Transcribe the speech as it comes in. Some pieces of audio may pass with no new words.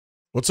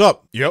What's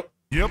up? Yep.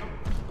 Yep.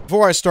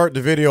 Before I start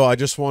the video, I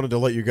just wanted to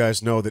let you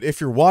guys know that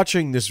if you're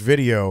watching this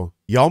video,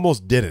 you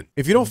almost didn't.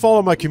 If you don't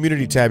follow my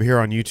community tab here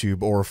on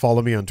YouTube or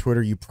follow me on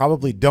Twitter, you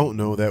probably don't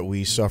know that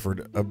we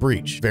suffered a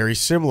breach. Very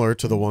similar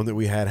to the one that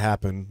we had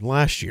happen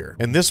last year.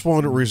 And this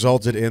one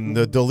resulted in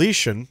the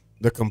deletion,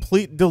 the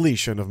complete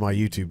deletion of my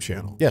YouTube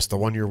channel. Yes, the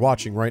one you're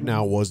watching right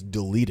now was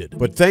deleted.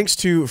 But thanks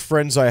to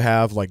friends I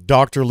have like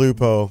Dr.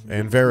 Lupo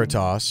and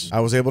Veritas, I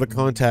was able to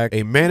contact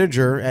a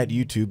manager at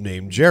YouTube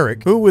named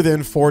Jarek, who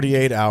within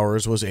 48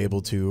 hours was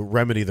able to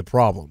remedy the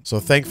problem. So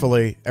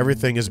thankfully,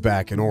 everything is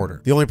back in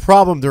order. The only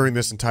problem during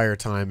this entire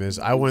time is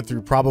I went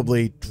through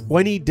probably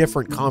 20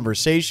 different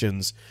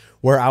conversations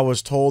where I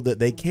was told that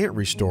they can't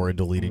restore a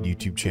deleted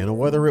YouTube channel,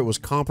 whether it was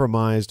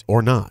compromised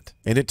or not.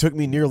 And it took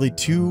me nearly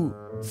 2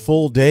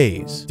 full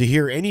days to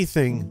hear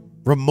anything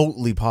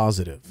remotely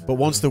positive. But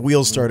once the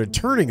wheels started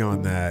turning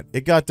on that,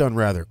 it got done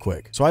rather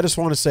quick. So I just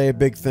want to say a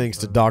big thanks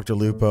to Dr.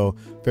 Lupo,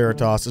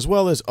 Veritas, as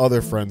well as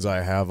other friends I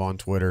have on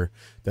Twitter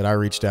that I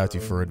reached out to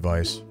for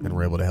advice and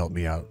were able to help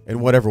me out in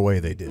whatever way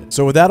they did.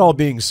 So with that all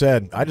being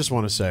said, I just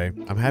want to say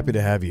I'm happy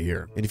to have you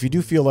here. And if you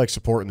do feel like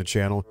supporting the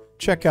channel,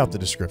 check out the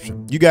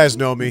description. You guys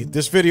know me.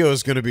 This video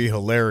is going to be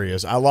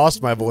hilarious. I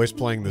lost my voice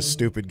playing this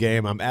stupid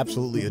game. I'm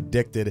absolutely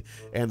addicted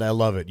and I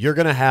love it. You're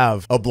going to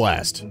have a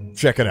blast.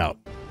 Check it out.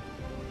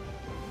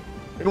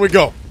 Here we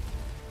go.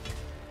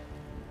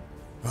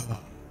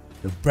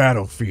 The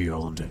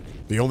battlefield.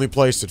 The only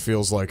place that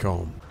feels like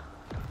home.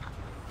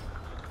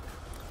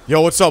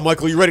 Yo, what's up,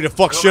 Michael? You ready to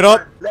fuck shit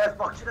up? Let's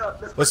fuck shit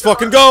up. Let's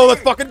fucking go.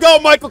 Let's fucking go,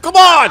 Michael. Come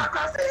on.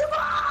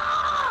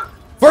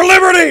 For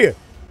liberty.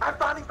 I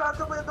finally found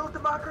someone that knows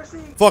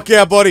democracy. Fuck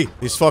yeah, buddy.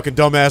 These fucking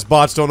dumbass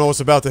bots don't know what's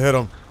about to hit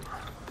them.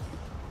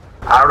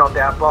 I don't know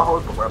damn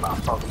buttholes, but we're about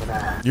to fuck them in the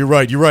ass. You're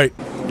right. You're right.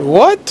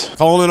 What?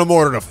 Calling in a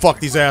mortar to fuck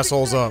these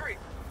assholes up.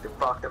 To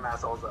fuck them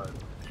assholes up.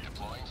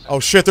 Oh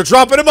shit, they're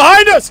dropping in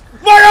behind us!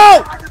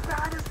 Mario!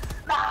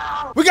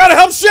 No! We gotta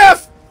help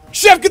Chef!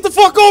 Chef, get the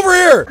fuck over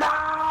here!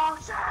 No,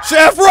 Chef!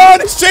 Chef,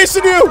 run! He's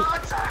chasing you! No,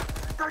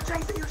 Chef! They're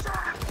chasing you,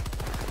 Chef!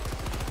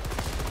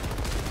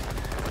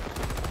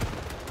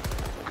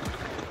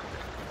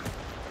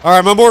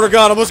 Alright, my mortar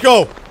got him. Let's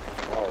go.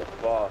 Oh,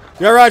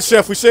 fuck. You alright,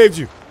 Chef? We saved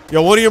you.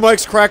 Yo, one of your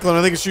mics crackling.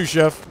 I think it's you,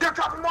 Chef. They're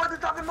dropping more! They're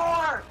dropping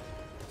more!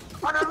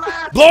 On the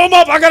left! Blow him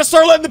up! I gotta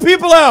start letting the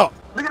people out!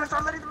 We're gonna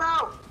start letting them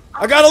out!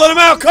 I gotta let them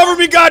out! Cover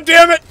me,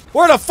 goddammit!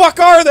 Where the fuck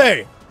are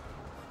they?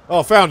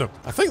 Oh, found him.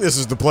 I think this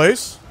is the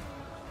place.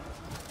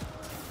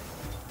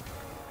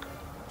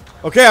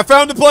 Okay, I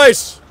found the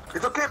place!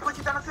 It's okay, put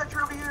you down a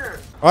sentry over here!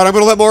 Alright, I'm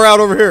gonna let more out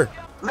over here.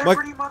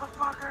 Liberty,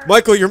 motherfucker!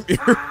 Michael,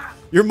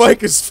 your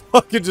mic is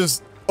fucking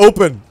just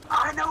open.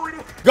 I know it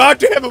is! God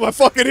damn it, my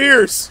fucking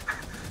ears!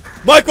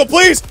 Michael,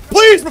 please!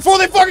 Please, before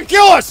they fucking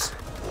kill us!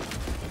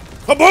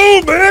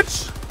 Kaboom,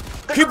 bitch!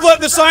 Keep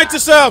letting the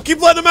scientists out!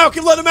 Keep letting them out!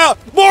 Keep letting them out!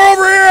 More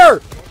over here!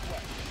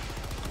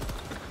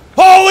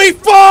 Holy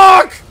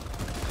fuck!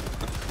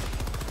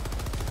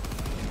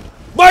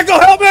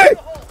 Michael, help me!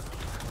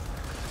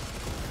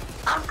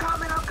 I'm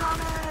coming! I'm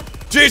coming!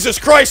 Jesus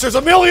Christ, there's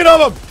a million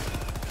of them!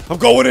 I'm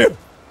going in.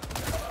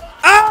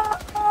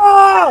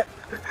 Ah!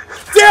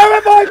 Damn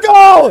it,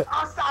 Michael!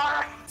 I'm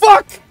sorry!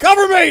 Fuck!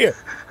 Cover me!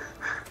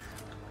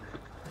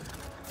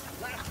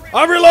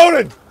 I'm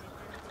reloading!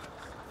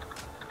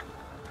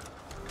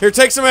 Here,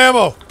 take some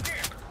ammo.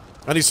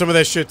 I need some of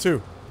that shit,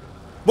 too.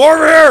 More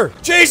over here!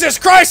 Jesus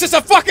Christ, it's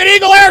a fucking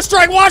Eagle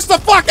airstrike! Watch the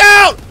fuck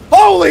out!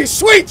 Holy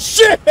sweet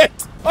shit!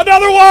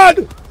 Another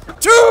one!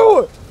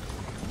 2!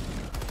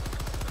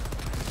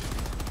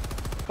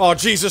 Oh,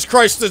 Jesus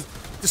Christ, the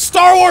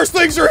Star Wars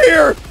things are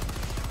here!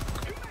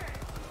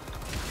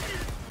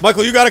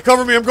 Michael, you gotta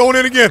cover me, I'm going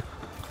in again.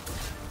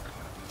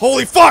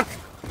 Holy fuck!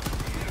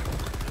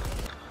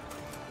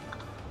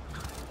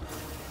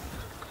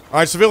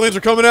 Alright, civilians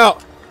are coming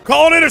out.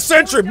 Calling in a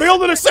sentry!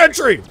 Building a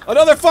sentry!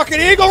 Another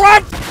fucking Eagle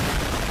run!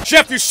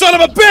 Chef, you son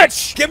of a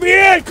bitch! Get me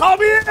in! Call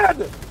me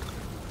in!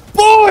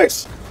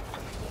 Boys!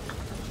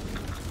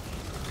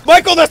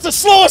 Michael, that's the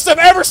slowest I've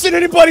ever seen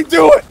anybody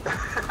do it!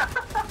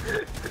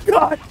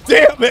 God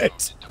damn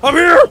it! I'm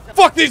here!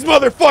 Fuck these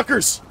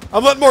motherfuckers!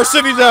 I'm letting more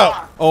civvies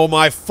out! Oh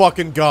my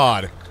fucking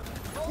god.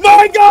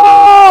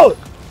 Michael!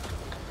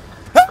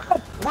 Help!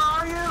 Where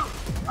are you?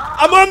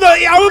 I'm on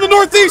the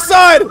northeast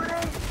side!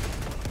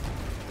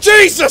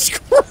 Jesus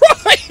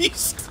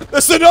Christ!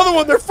 That's another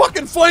one, they're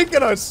fucking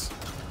flanking us!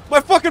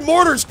 My fucking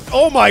mortars,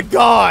 oh my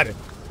god!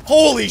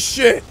 Holy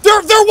shit!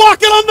 They're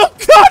walking on the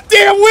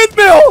goddamn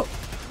windmill!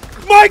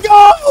 My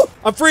god!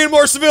 I'm freeing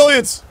more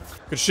civilians!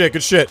 Good shit,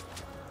 good shit.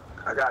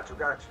 I got you,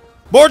 got you.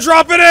 More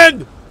dropping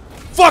in!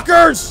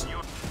 Fuckers!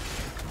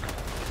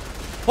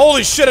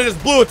 Holy shit, I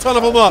just blew a ton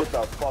of them up. Get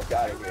the fuck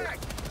out of here.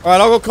 Alright,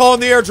 I'll go call in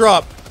the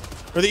airdrop.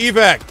 Or the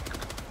evac.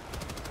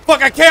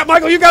 Fuck, I can't,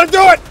 Michael, you gotta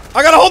do it!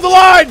 I gotta hold the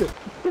line!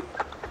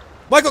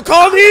 Michael,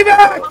 call in the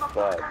evac!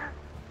 Call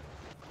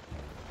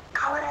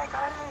it in,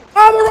 call it in.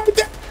 Oh, they're right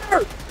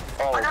there!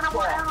 I got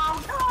more ammo,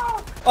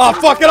 no! Oh,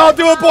 fuck it, I'll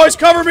do it, boys!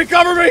 Cover me,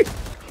 cover me!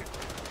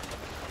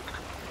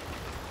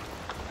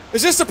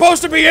 Is this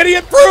supposed to be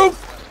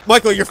idiot-proof?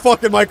 Michael, your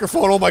fucking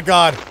microphone, oh my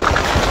god.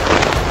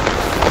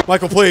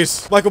 Michael,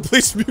 please. Michael,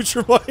 please mute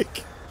your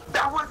mic.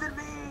 That wasn't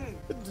me!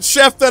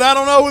 Chef that I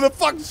don't know who the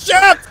fuck's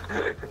Chef!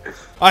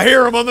 I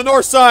hear him on the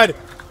north side.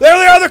 There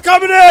they are, they're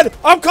coming in!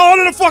 I'm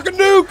calling in a fucking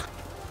nuke!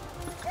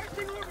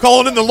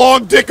 Calling in the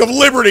long dick of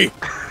liberty!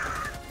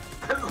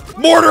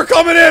 Mortar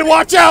coming in,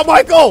 watch out,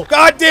 Michael!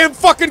 Goddamn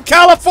fucking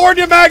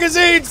California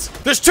magazines!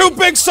 There's 2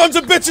 big sons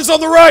of bitches on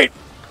the right!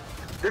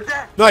 They're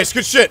dead! Nice,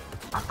 good shit.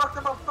 I fucked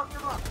them up,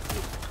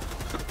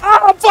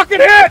 Ah, I'm fucking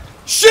hit!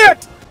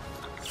 Shit!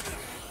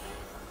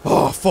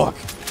 Oh, fuck.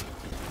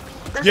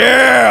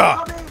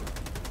 Yeah!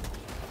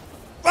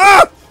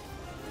 Ah!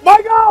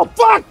 Michael,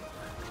 fuck!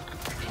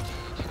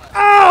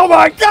 Oh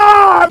my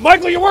god!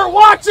 Michael, you weren't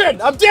watching!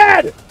 I'm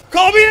dead!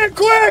 Call me in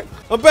quick!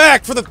 I'm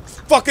back for the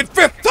fucking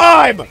 5th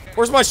time!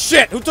 Where's my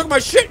shit? Who took my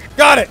shit?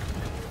 Got it!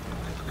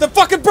 The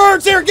fucking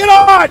bird's here! Get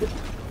on!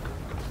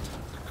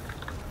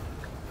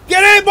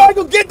 Get in,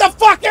 Michael! Get the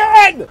fuck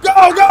in!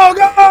 Go, go,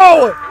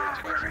 go!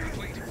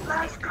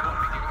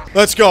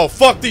 Let's go.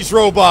 Fuck these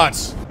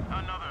robots.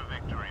 Another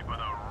victory for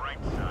the right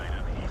side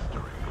of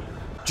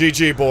history.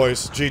 GG,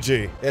 boys.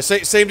 GG. Yeah,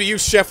 same to you,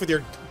 Chef, with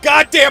your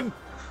goddamn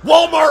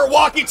Walmart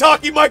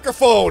walkie-talkie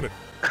microphone!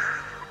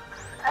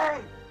 Hey!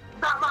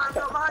 Not mine,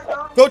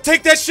 though! Go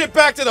take that shit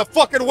back to the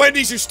fucking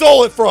Wendy's you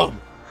stole it from!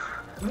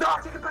 No,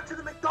 take it back to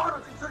the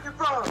McDonald's you took it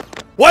from!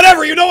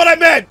 Whatever, you know what I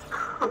meant!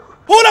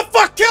 Who the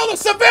fuck killed a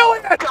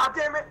civilian?! God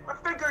damn it! My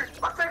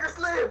finger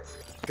slipped!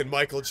 Fucking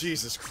Michael,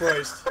 Jesus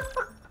Christ.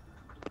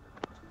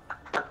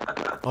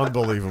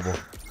 Unbelievable.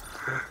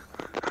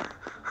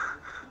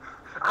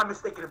 I'm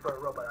mistaken for a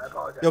robot, I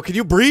apologize. Yo, can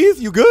you breathe?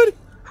 You good?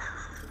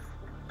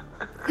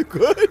 You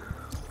good?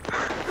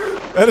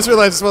 I just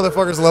realized this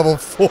motherfucker's level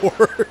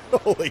 4.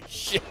 Holy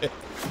shit.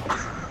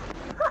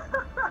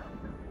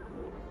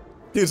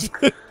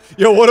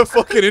 Yo, what a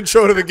fucking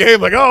intro to the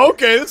game. Like, oh,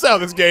 okay, this is how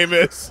this game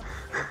is.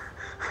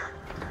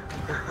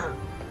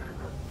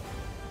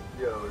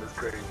 Yo, that's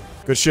crazy.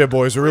 Good shit,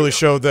 boys. We really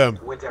showed them.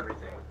 Went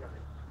everything.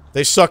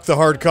 They sucked the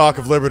hard cock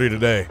of liberty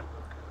today.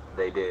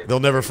 They did.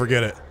 They'll never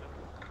forget it.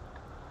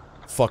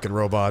 Fucking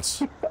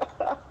robots.